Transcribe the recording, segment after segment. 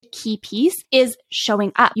key piece is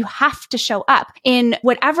showing up. You have to show up in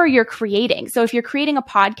whatever you're creating. So if you're creating a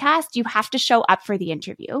podcast, you have to show up for the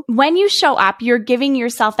interview. When you show up, you're giving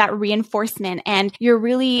yourself that reinforcement and you're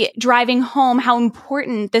really driving home how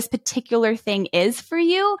important this particular thing is for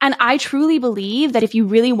you. And I truly believe that if you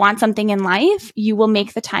really want something in life, you will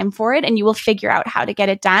make the time for it and you will figure out how to get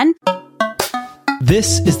it done.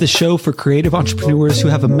 This is the show for creative entrepreneurs who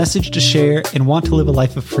have a message to share and want to live a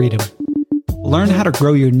life of freedom. Learn how to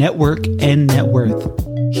grow your network and net worth.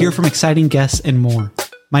 Hear from exciting guests and more.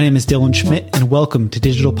 My name is Dylan Schmidt, and welcome to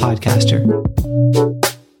Digital Podcaster.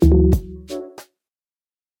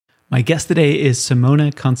 My guest today is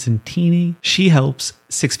Simona Constantini. She helps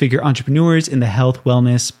six-figure entrepreneurs in the health,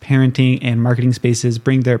 wellness, parenting, and marketing spaces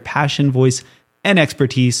bring their passion, voice, and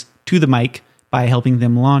expertise to the mic by helping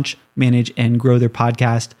them launch, manage, and grow their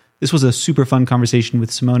podcast. This was a super fun conversation with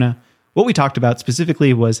Simona. What we talked about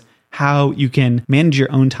specifically was how you can manage your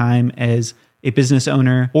own time as a business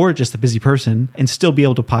owner or just a busy person and still be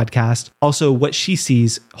able to podcast. Also, what she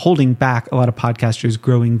sees holding back a lot of podcasters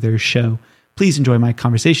growing their show. Please enjoy my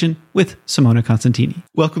conversation with Simona Constantini.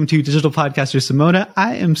 Welcome to Digital Podcaster, Simona.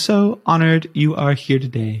 I am so honored you are here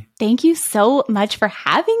today. Thank you so much for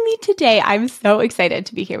having me today. I'm so excited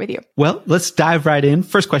to be here with you. Well, let's dive right in.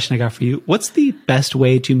 First question I got for you. What's the best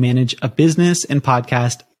way to manage a business and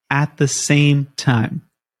podcast at the same time?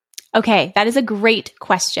 Okay, that is a great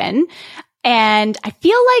question. And I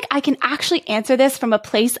feel like I can actually answer this from a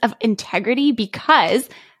place of integrity because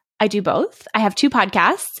I do both. I have two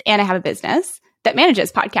podcasts and I have a business that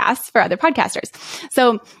manages podcasts for other podcasters.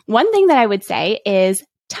 So one thing that I would say is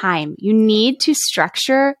time. You need to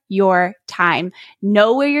structure your time.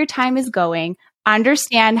 Know where your time is going.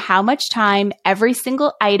 Understand how much time every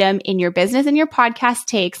single item in your business and your podcast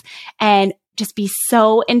takes, and just be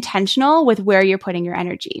so intentional with where you're putting your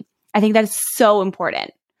energy. I think that's so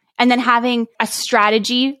important. And then having a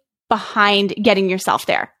strategy behind getting yourself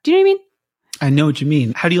there. Do you know what I mean? I know what you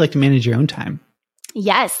mean. How do you like to manage your own time?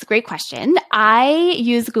 Yes, great question. I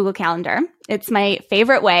use Google Calendar. It's my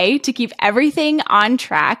favorite way to keep everything on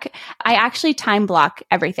track. I actually time block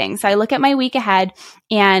everything. So I look at my week ahead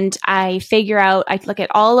and I look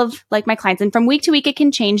at all of like my clients, and from week to week, it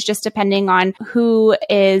can change just depending on who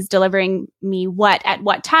is delivering me what at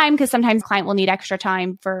what time, because sometimes a client will need extra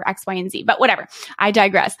time for X, Y, and Z, but whatever. I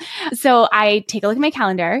digress. So I take a look at my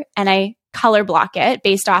calendar and I color block it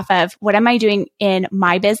based off of what am I doing in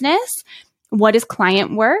my business? What is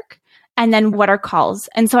client work? And then what are calls?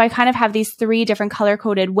 And so I kind of have these three different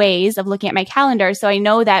color-coded ways of looking at my calendar. So I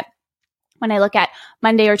know that when I look at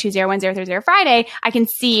Monday or Tuesday or Wednesday or Thursday or Friday, I can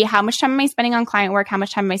see how much time am I spending on client work, how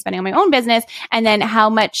much time am I spending on my own business, and then how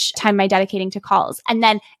much time am I dedicating to calls. And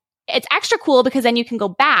then it's extra cool because then you can go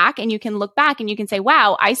back and you can look back and you can say,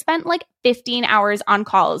 wow, I spent like 15 hours on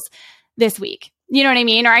calls this week. You know what I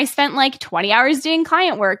mean? Or I spent like 20 hours doing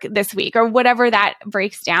client work this week, or whatever that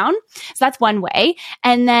breaks down. So that's one way.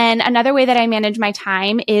 And then another way that I manage my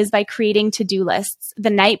time is by creating to-do lists the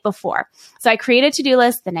night before. So I create a to-do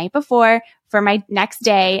list the night before for my next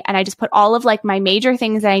day. And I just put all of like my major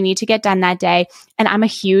things that I need to get done that day. And I'm a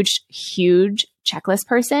huge checklist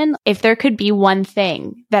person. If there could be one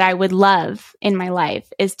thing that I would love in my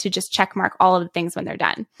life is to just check mark all of the things when they're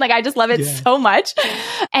done. Like I just love it so much.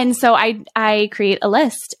 And so I create a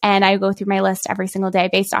list and I go through my list every single day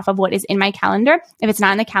based off of what is in my calendar. If it's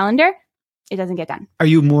not in the calendar, it doesn't get done. Are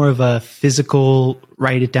you more of a physical,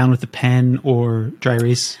 write it down with a pen, or dry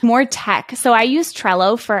erase? More tech. So I use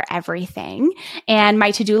Trello for everything. And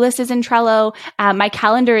my to-do list is in Trello. My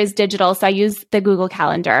calendar is digital. So I use the Google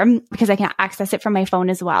Calendar because I can access it from my phone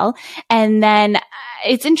as well. And then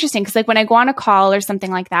it's interesting because like when I go on a call or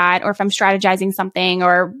something like that, or if I'm strategizing something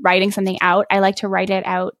or writing something out, I like to write it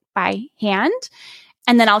out by hand.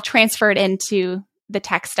 And then I'll transfer it into the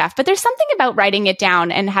tech stuff. But there's something about writing it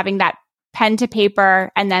down and having that pen to paper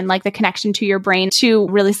and then like the connection to your brain to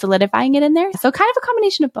really solidifying it in there. So kind of a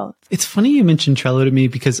combination of both. It's funny you mentioned Trello to me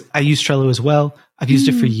because I use Trello as well. I've used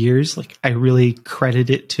it for years. Like I really credit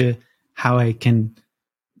it to how I can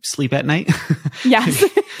sleep at night. Yes,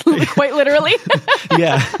 quite literally.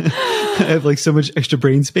 Yeah. I have like so much extra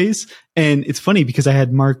brain space. And it's funny because I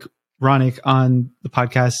had Mark Ronick on the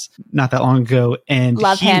podcast not that long ago. And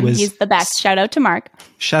love him. He's the best. Shout out to Mark.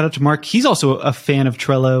 Shout out to Mark. He's also a fan of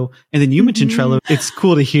Trello. And then you mentioned Trello. It's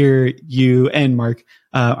cool to hear you and Mark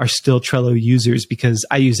are still Trello users because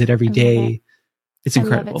I use it every day. It's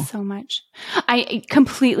incredible. I love it so much. I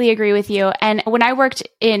completely agree with you. And when I worked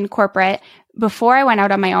in corporate, before I went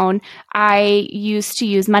out on my own, I used to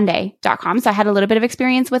use Monday.com. So I had a little bit of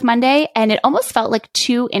experience with Monday, and it almost felt like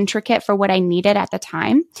too intricate for what I needed at the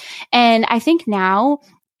time. And I think now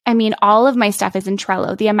I mean, all of my stuff is in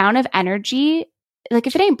Trello. The amount of energy, like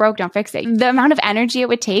if it ain't broke, don't fix it. The amount of energy it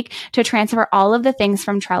would take to transfer all of the things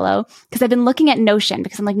from Trello, because I've been looking at Notion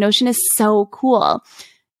because I'm like, Notion is so cool.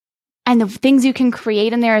 And the things you can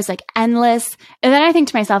create in there is like endless. And then I think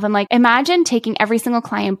to myself, I'm like, imagine taking every single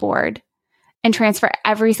client board and transfer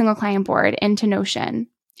every single client board into Notion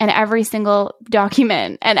and every single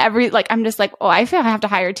document and I'm just like, oh, I feel I have to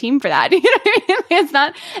hire a team for that. You know what I mean?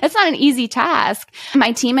 It's not an easy task.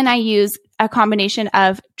 My team and I use a combination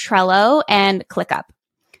of Trello and ClickUp.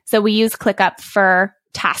 So we use ClickUp for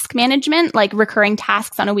task management, like recurring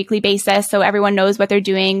tasks on a weekly basis. So everyone knows what they're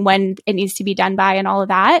doing, when it needs to be done by and all of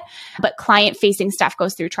that. But client facing stuff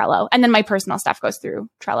goes through Trello. And then my personal stuff goes through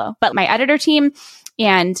Trello. But my editor team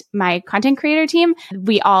and my content creator team,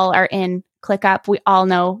 we all are in ClickUp. We all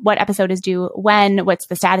know what episode is due when, what's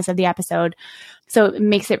the status of the episode. So it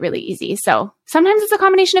makes it really easy. So sometimes it's a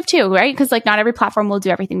combination of two, right? Because like not every platform will do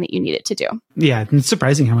everything that you need it to do. Yeah. It's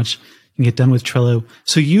surprising how much you can get done with Trello.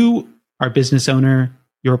 So you are a business owner,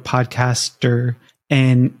 you're a podcaster,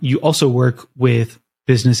 and you also work with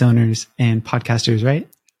business owners and podcasters, right?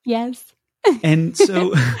 Yes. And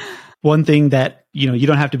so one thing that, you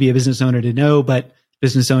don't have to be a business owner to know, but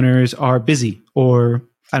business owners are busy, or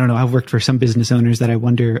I don't know. I've worked for some business owners that I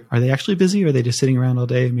wonder, are they actually busy or are they just sitting around all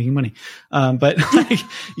day making money? But like,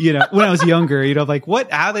 when I was younger, like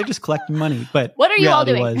how they're just collecting money. But what are you all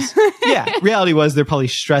doing? Reality was they're probably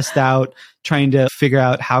stressed out trying to figure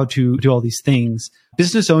out how to do all these things.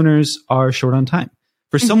 Business owners are short on time.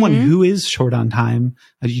 For someone who is short on time,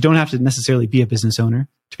 you don't have to necessarily be a business owner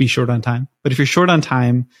to be short on time. But if you're short on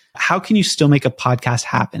time, how can you still make a podcast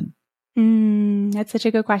happen? That's such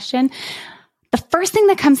a good question. The first thing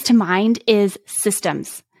that comes to mind is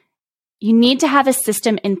systems. You need to have a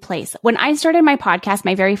system in place. When I started my podcast,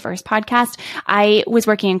 my very first podcast, I was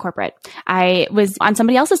working in corporate. I was on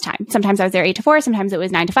somebody else's time. Sometimes I was there 8 to 4. Sometimes it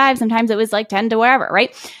was 9 to 5. Sometimes it was like 10 to whatever,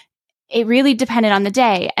 right? It really depended on the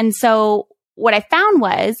day. And so what I found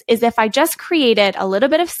is if I just created a little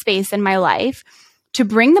bit of space in my life to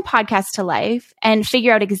bring the podcast to life and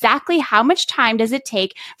figure out exactly how much time does it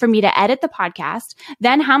take for me to edit the podcast,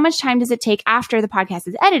 then how much time does it take after the podcast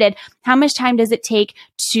is edited, how much time does it take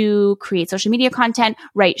to create social media content,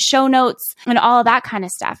 write show notes, and all of that kind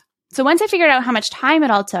of stuff. So once I figured out how much time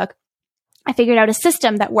it all took, I figured out a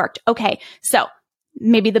system that worked. Okay, so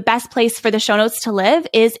maybe the best place for the show notes to live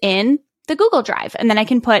is in the Google Drive. And then I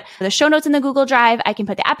can put the show notes in the Google Drive. I can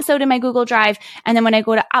put the episode in my Google Drive. And then when I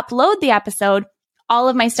go to upload the episode, all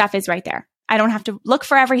of my stuff is right there. I don't have to look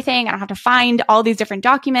for everything. I don't have to find all these different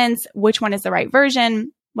documents, which one is the right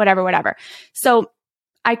version, whatever. So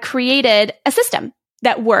I created a system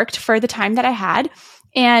that worked for the time that I had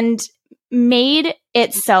and made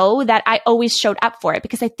it so that I always showed up for it,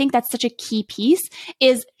 because I think that's such a key piece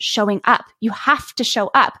is showing up. You have to show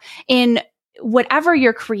up in whatever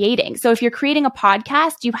you're creating. So if you're creating a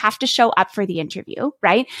podcast, you have to show up for the interview,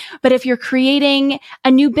 right? But if you're creating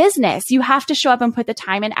a new business, you have to show up and put the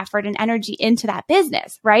time and effort and energy into that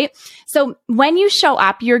business, right? So when you show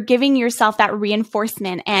up, you're giving yourself that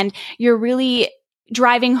reinforcement and you're really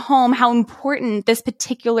driving home how important this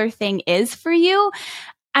particular thing is for you.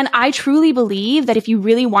 And I truly believe that if you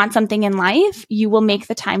really want something in life, you will make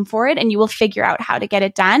the time for it and you will figure out how to get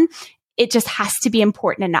it done. It just has to be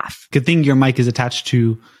important enough. Good thing your mic is attached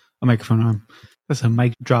to a microphone arm. That's a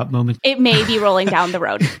mic drop moment. It may be rolling down the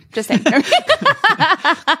road. Just saying. That's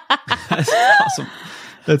awesome.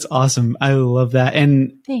 That's awesome. I love that.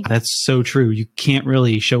 And Thanks. That's so true. You can't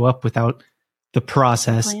really show up without the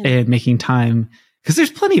process and making time. Because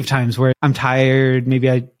there's plenty of times where I'm tired.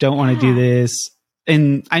 Maybe I don't want to do this.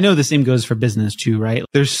 And I know the same goes for business too, right?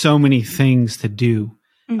 There's so many things to do.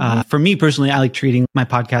 For me personally, I like treating my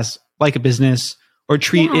podcast like a business or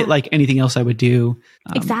treat it like anything else I would do.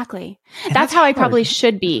 Exactly. That's how I probably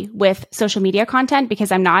should be with social media content,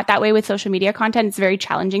 because I'm not that way with social media content. It's very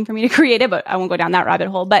challenging for me to create it, but I won't go down that rabbit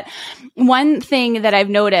hole. But one thing that I've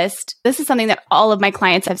noticed, this is something that all of my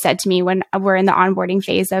clients have said to me when we're in the onboarding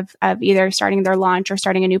phase of either starting their launch or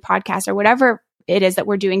starting a new podcast or whatever it is that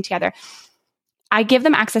we're doing together. I give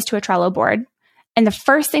them access to a Trello board. And the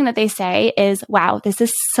first thing that they say is, wow, this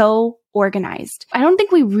is so organized. I don't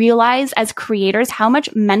think we realize as creators how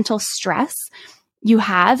much mental stress you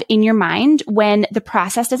have in your mind when the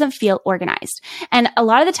process doesn't feel organized. And a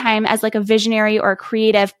lot of the time as like a visionary or a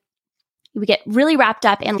creative, we get really wrapped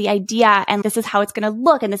up in the idea and this is how it's going to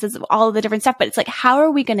look and this is all of the different stuff. But it's like, how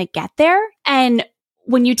are we going to get there? And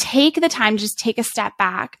when you take the time to just take a step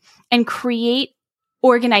back and create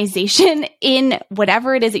organization in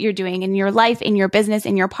whatever it is that you're doing in your life, in your business,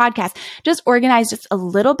 in your podcast, just organize just a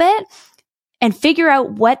little bit. and figure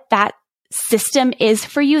out what that system is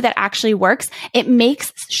for you that actually works, it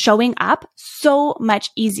makes showing up so much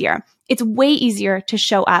easier. It's way easier to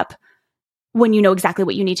show up when you know exactly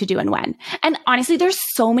what you need to do and when. And honestly, there's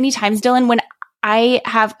so many times, Dylan, when I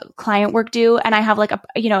have client work due and I have like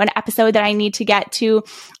an episode that I need to get to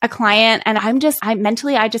a client and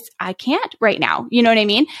I can't right now. You know what I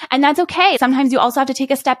mean? And that's okay. Sometimes you also have to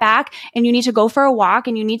take a step back and you need to go for a walk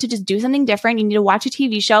and you need to just do something different. You need to watch a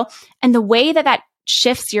TV show. And the way that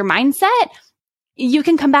shifts your mindset, you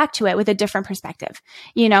can come back to it with a different perspective,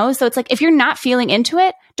 So it's like, if you're not feeling into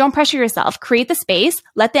it, don't pressure yourself, create the space,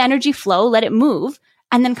 let the energy flow, let it move,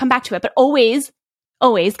 and then come back to it. But always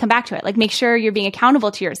come back to it. Like, make sure you're being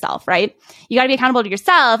accountable to yourself, right? You got to be accountable to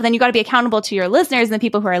yourself, and then you got to be accountable to your listeners and the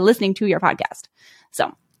people who are listening to your podcast.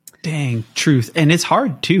 So. Dang, truth. And it's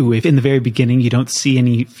hard too, if in the very beginning you don't see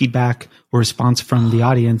any feedback or response from the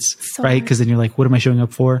audience, right? Because then you're like, what am I showing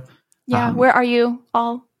up for? Yeah. Where are you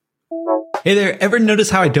all? Hey there, ever notice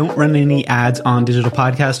how I don't run any ads on Digital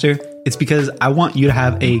Podcaster? It's because I want you to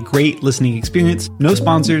have a great listening experience. No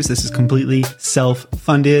sponsors. This is completely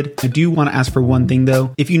self-funded. I do want to ask for one thing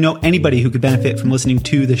though. If you know anybody who could benefit from listening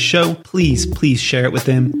to the show, please share it with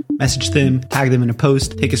them, message them, tag them in a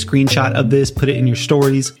post, take a screenshot of this, put it in your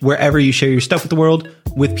stories, wherever you share your stuff with the world,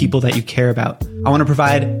 with people that you care about. I want to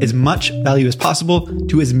provide as much value as possible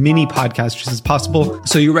to as many podcasters as possible.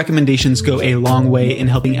 So your recommendations go a long way in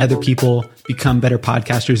helping other people become better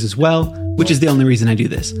podcasters as well, which is the only reason I do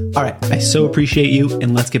this. All right. I so appreciate you,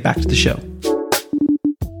 and let's get back to the show.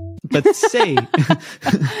 But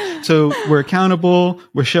so we're accountable,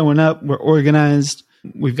 we're showing up, we're organized,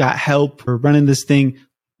 we've got help, we're running this thing.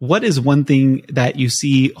 What is one thing that you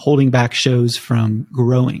see holding back shows from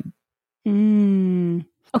growing?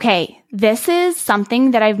 Okay, this is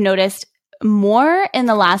something that I've noticed more in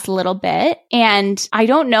the last little bit, and I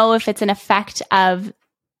don't know if it's an effect of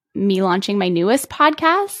me launching my newest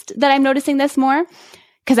podcast that I'm noticing this more,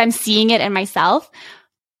 because I'm seeing it in myself.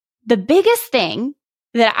 The biggest thing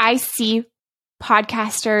that I see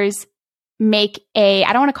podcasters make I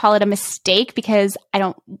don't want to call it a mistake, because I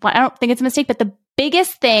don't think it's a mistake, but the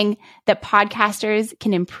biggest thing that podcasters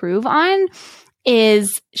can improve on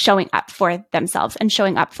is showing up for themselves and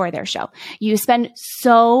showing up for their show. You spend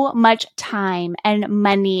so much time and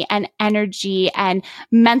money and energy and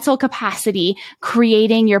mental capacity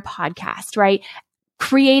creating your podcast, right?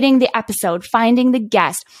 Creating the episode, finding the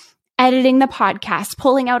guest, editing the podcast,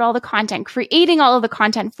 pulling out all the content, creating all of the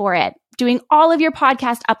content for it, doing all of your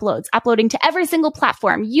podcast uploads, uploading to every single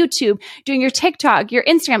platform, YouTube, doing your TikTok, your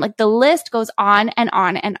Instagram, like the list goes on and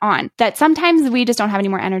on and on, that sometimes we just don't have any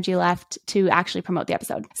more energy left to actually promote the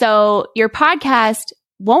episode. So your podcast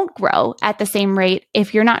won't grow at the same rate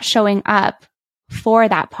if you're not showing up for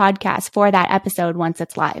that podcast, for that episode once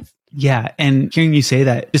it's live. Yeah. And hearing you say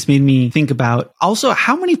that just made me think about also,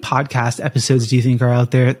 how many podcast episodes do you think are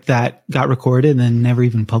out there that got recorded and then never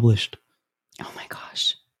even published? Oh my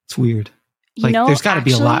gosh. It's weird. Like, there's got to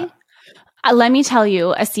be a lot. Let me tell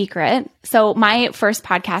you a secret. So my first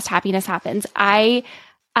podcast, Happiness Happens, I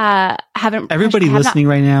haven't... Everybody listening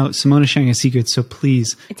right now, Simona's sharing a secret. So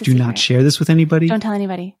please do not share this with anybody. Don't tell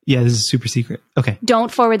anybody. Yeah, this is super secret. Okay.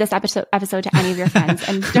 Don't forward this episode to any of your friends,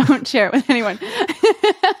 and don't share it with anyone.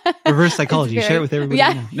 Reverse psychology. Share it with everybody.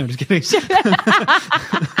 Yeah. No, just kidding.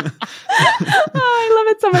 I love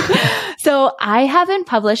it so much. So I haven't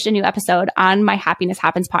published a new episode on my Happiness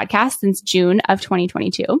Happens podcast since June of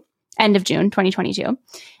 2022, end of June 2022.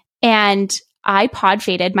 And I pod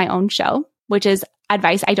faded my own show, which is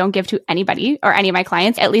advice I don't give to anybody or any of my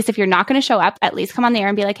clients. At least if you're not going to show up, at least come on the air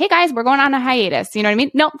and be like, hey guys, we're going on a hiatus. You know what I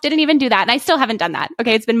mean? Nope, didn't even do that. And I still haven't done that.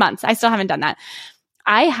 Okay, it's been months. I still haven't done that.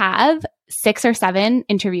 I have 6 or 7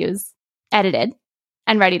 interviews edited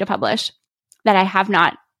and ready to publish that I have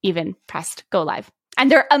not even pressed go live. And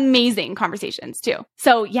they're amazing conversations too.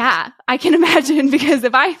 So yeah, I can imagine, because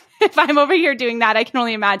if I'm over here doing that, I can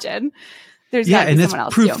only imagine. There's and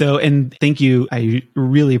that's proof though. And thank you. I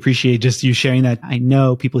really appreciate just you sharing that. I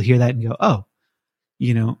know people hear that and go, oh,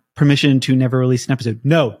 permission to never release an episode.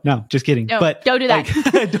 No, just kidding. No, but don't do that.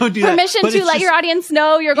 Don't do that. Permission to let your audience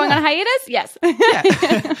know you're going on a hiatus? Yes.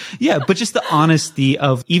 Yeah. But just the honesty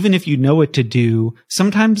of, even if you know what to do,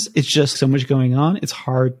 sometimes it's just so much going on. It's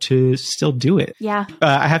hard to still do it. Yeah.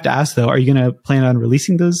 I have to ask though, are you going to plan on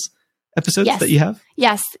releasing those episodes that you have?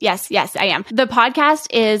 Yes, I am. The podcast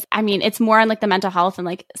is, it's more on like the mental health and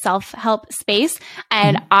like self-help space.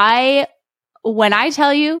 And when I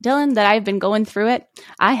tell you, Dylan, that I've been going through it,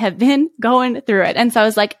 I have been going through it. And so I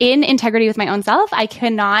was like, in integrity with my own self, I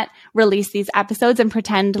cannot release these episodes and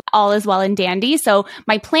pretend all is well and dandy. So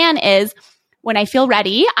my plan is when I feel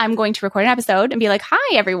ready, I'm going to record an episode and be like,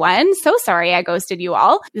 hi, everyone. So sorry I ghosted you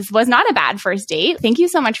all. This was not a bad first date. Thank you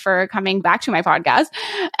so much for coming back to my podcast.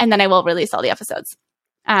 And then I will release all the episodes.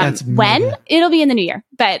 When? It'll be in the new year.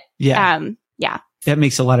 But yeah. That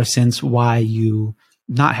makes a lot of sense why you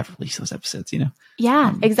not have released those episodes,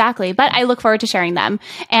 Yeah, exactly. But I look forward to sharing them.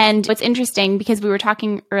 And what's interesting, because we were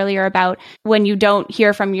talking earlier about when you don't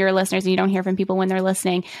hear from your listeners and you don't hear from people when they're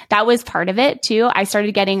listening, that was part of it too. I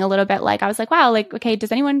started getting a little bit I was like, wow, okay,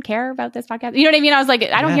 does anyone care about this podcast? You know what I mean? I was like,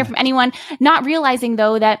 I don't hear from anyone, not realizing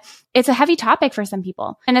though that it's a heavy topic for some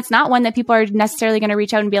people. And it's not one that people are necessarily going to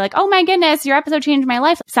reach out and be like, oh my goodness, your episode changed my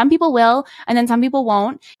life. Some people will, and then some people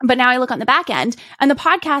won't. But now I look on the back end and the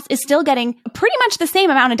podcast is still getting pretty much the same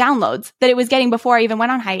amount of downloads that it was getting before I even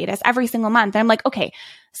went on hiatus every single month. And I'm like, okay,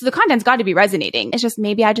 so the content's got to be resonating. It's just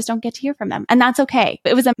maybe I just don't get to hear from them. And that's okay.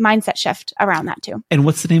 It was a mindset shift around that too. And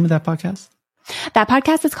what's the name of that podcast? That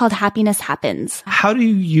podcast is called Happiness Happens. How do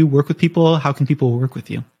you work with people? How can people work with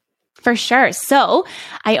you? For sure. So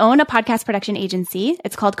I own a podcast production agency.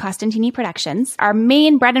 It's called Constantini Productions. Our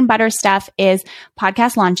main bread and butter stuff is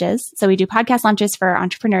podcast launches. So we do podcast launches for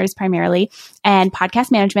entrepreneurs primarily, and podcast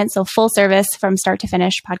management. So full service from start to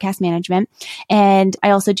finish podcast management. And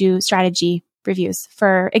I also do strategy reviews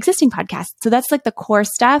for existing podcasts. So that's like the core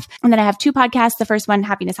stuff. And then I have 2 podcasts. The first one,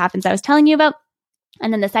 Happiness Happens, I was telling you about.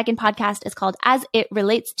 And then the second podcast is called As It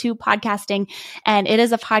Relates to Podcasting. And it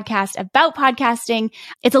is a podcast about podcasting.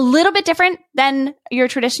 It's a little bit different than your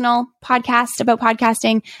traditional podcast about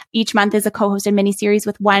podcasting. Each month is a co-hosted mini-series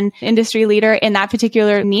with one industry leader in that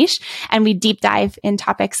particular niche. And we deep dive in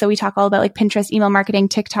topics. So we talk all about like Pinterest, email marketing,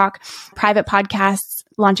 TikTok, private podcasts,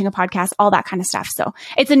 launching a podcast, all that kind of stuff. So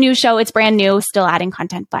it's a new show. It's brand new, still adding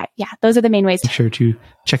content. But yeah, those are the main ways. Make sure to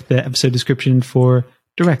check the episode description for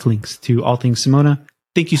direct links to all things Simona.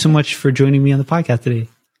 Thank you so much for joining me on the podcast today.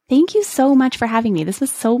 Thank you so much for having me. This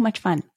was so much fun.